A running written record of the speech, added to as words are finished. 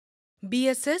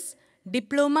Bss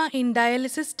Diploma in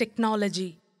Dialysis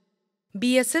Technology.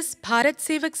 Bss Bharat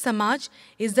Sevak Samaj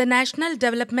is the national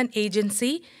development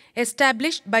agency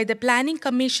established by the Planning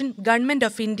Commission Government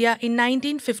of India in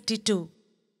 1952.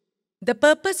 The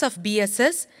purpose of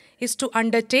Bss is to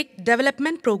undertake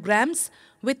development programs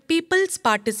with people's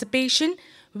participation,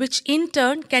 which in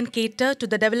turn can cater to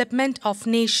the development of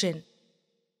nation.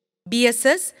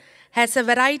 Bss has a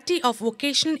variety of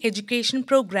vocational education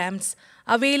programs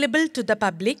available to the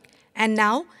public, and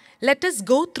now let us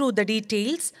go through the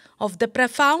details of the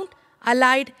profound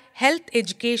allied health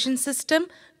education system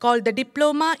called the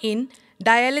Diploma in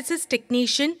Dialysis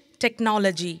Technician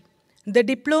Technology. The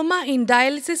Diploma in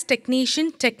Dialysis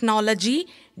Technician Technology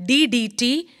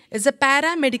 (DDT) is a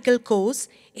paramedical course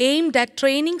aimed at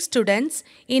training students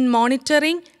in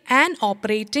monitoring and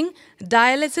operating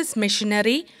dialysis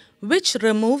machinery, which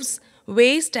removes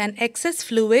waste and excess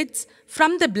fluids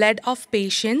from the blood of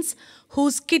patients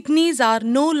whose kidneys are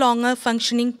no longer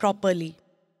functioning properly.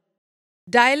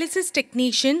 Dialysis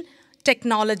technician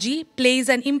technology plays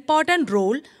an important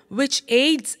role which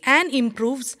aids and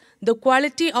improves the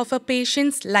quality of a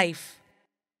patient's life.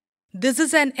 This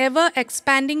is an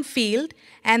ever-expanding field,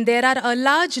 and there are a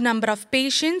large number of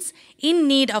patients in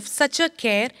need of such a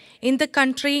care in the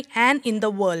country and in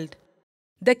the world.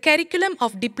 The curriculum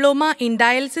of Diploma in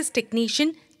Dialysis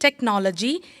Technician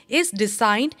Technology is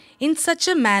designed in such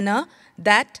a manner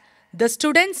that the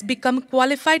students become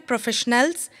qualified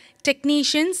professionals,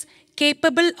 technicians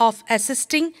capable of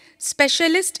assisting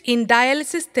specialists in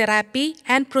dialysis therapy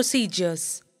and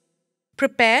procedures.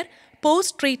 Prepare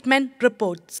post-treatment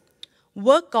reports.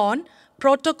 Work on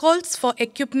protocols for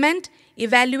equipment,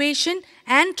 evaluation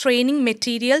and training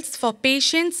materials for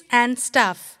patients and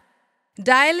staff.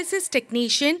 Dialysis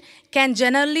technician can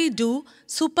generally do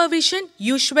supervision,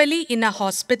 usually in a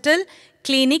hospital,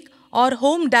 clinic or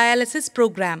home dialysis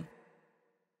program.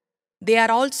 They are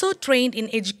also trained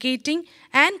in educating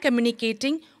and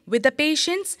communicating with the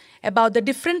patients about the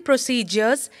different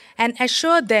procedures and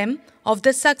assure them of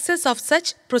the success of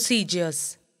such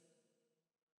procedures.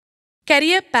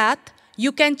 Career path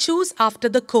you can choose after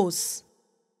the course: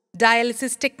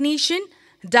 dialysis technician,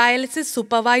 dialysis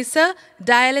supervisor,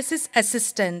 dialysis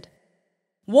assistant.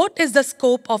 What is the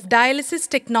scope of dialysis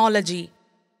technology?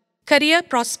 Career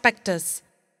prospectus.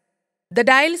 The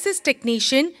dialysis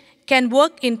technician can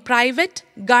work in private,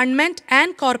 government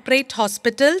and corporate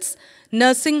hospitals,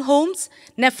 nursing homes,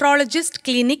 nephrologist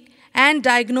clinic and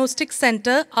diagnostic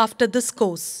center after this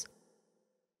course.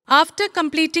 After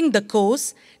completing the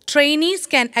course, trainees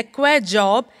can acquire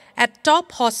job at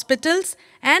top hospitals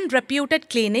and reputed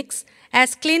clinics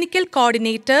as clinical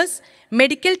coordinators,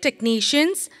 medical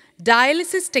technicians,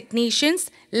 dialysis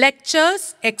technicians,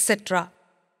 lecturers, etc.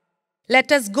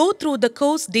 Let us go through the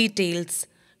course details.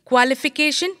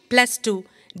 Qualification +2,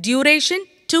 duration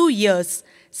 2 years,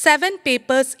 7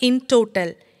 papers in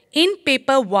total. In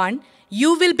paper 1,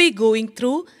 you will be going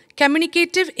through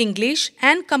communicative English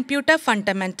and computer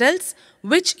fundamentals,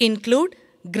 which include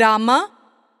grammar,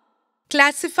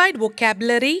 classified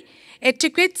vocabulary,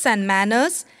 etiquettes and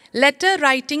manners, letter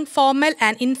writing, formal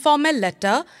and informal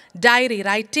letter, diary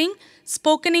writing,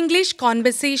 spoken English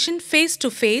conversation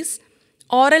face-to-face,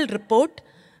 oral report,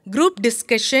 group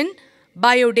discussion,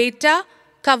 biodata,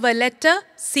 cover letter,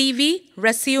 CV,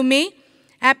 resume,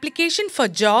 application for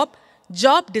job,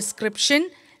 job description,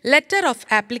 letter of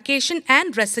application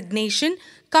and resignation,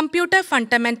 computer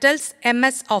fundamentals,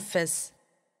 MS Office.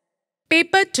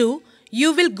 Paper 2,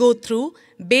 you will go through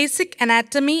basic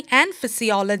anatomy and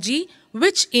physiology,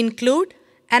 which include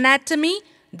anatomy,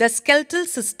 the skeletal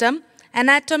system,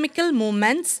 anatomical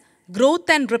movements, growth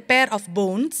and repair of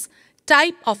bones,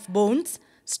 type of bones,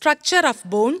 structure of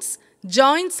bones,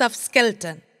 joints of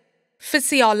skeleton.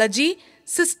 Physiology,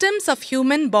 systems of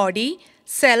human body,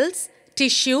 cells,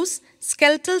 tissues,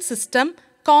 skeletal system,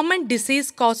 common disease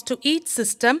caused to each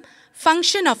system,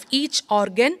 function of each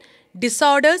organ,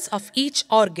 disorders of each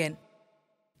organ.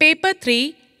 Paper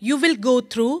 3, you will go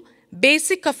through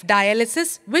basic of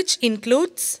dialysis, which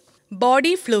includes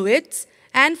body fluids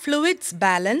and fluids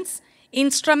balance,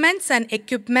 instruments and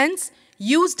equipments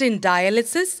used in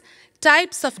dialysis,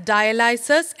 types of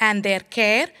dialyzers and their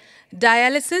care,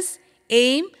 dialysis,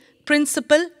 aim,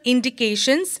 principle,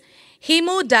 indications,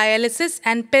 hemodialysis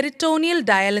and peritoneal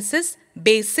dialysis,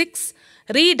 basics,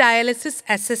 redialysis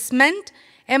assessment,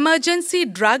 emergency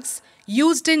drugs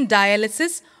used in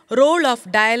dialysis, role of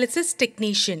dialysis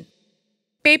technician.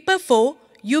 Paper 4,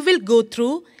 you will go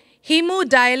through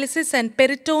hemodialysis and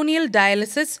peritoneal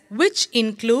dialysis, which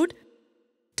include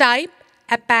type,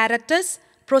 apparatus,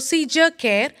 procedure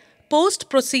care,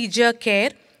 post-procedure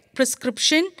care,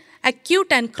 prescription,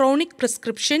 acute and chronic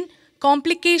prescription,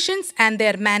 complications and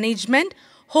their management,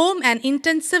 home and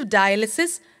intensive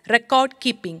dialysis, record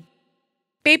keeping.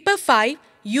 Paper 5,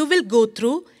 you will go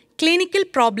through clinical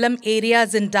problem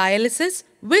areas in dialysis,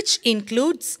 which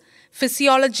includes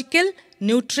physiological,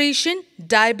 nutrition,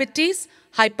 diabetes,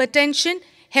 hypertension,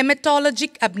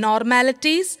 hematologic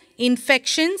abnormalities,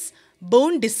 infections,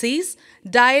 bone disease,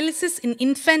 dialysis in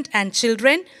infant and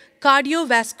children,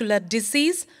 cardiovascular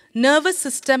disease, nervous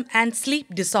system and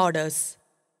sleep disorders.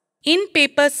 In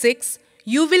paper 6,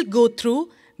 you will go through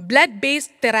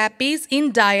blood-based therapies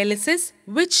in dialysis,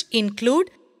 which include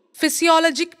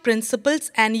physiologic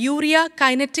principles and urea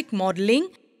kinetic modeling,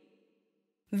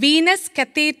 venous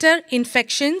catheter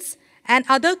infections and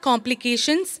other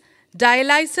complications,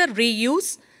 dialyzer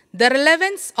reuse, the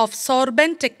relevance of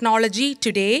sorbent technology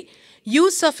today,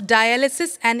 use of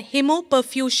dialysis and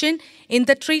hemoperfusion in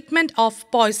the treatment of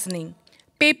poisoning.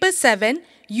 Paper 7,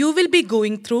 you will be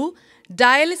going through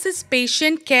dialysis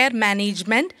patient care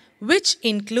management, which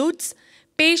includes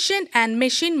patient and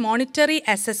machine monetary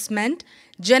assessment,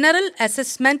 general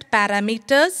assessment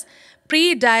parameters,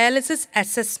 pre-dialysis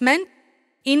assessment,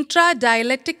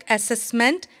 intradialytic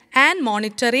assessment and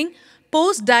monitoring,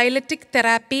 post-dialytic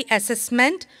therapy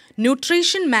assessment,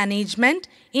 nutrition management,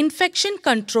 infection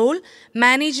control,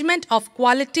 management of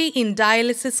quality in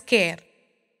dialysis care.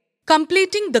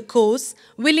 Completing the course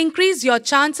will increase your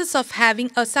chances of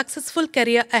having a successful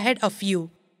career ahead of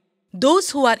you.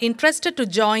 Those who are interested to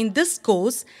join this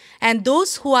course and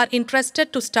those who are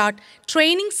interested to start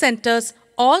training centers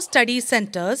or study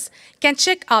centers can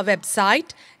check our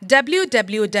website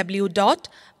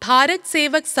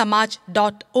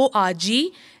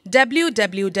www.bharatsevaksamaj.org,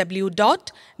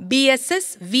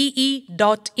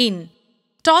 www.bssve.in.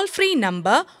 Toll-free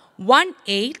number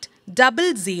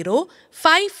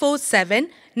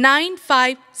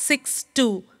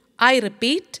 1800-547-9562. I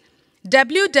repeat,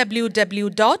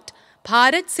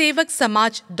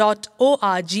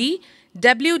 www.bharatsevaksamaj.org,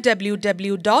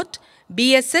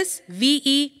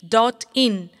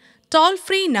 www.bssve.in.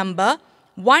 Toll-free number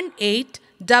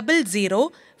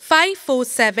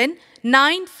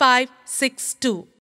 1800-547-9562.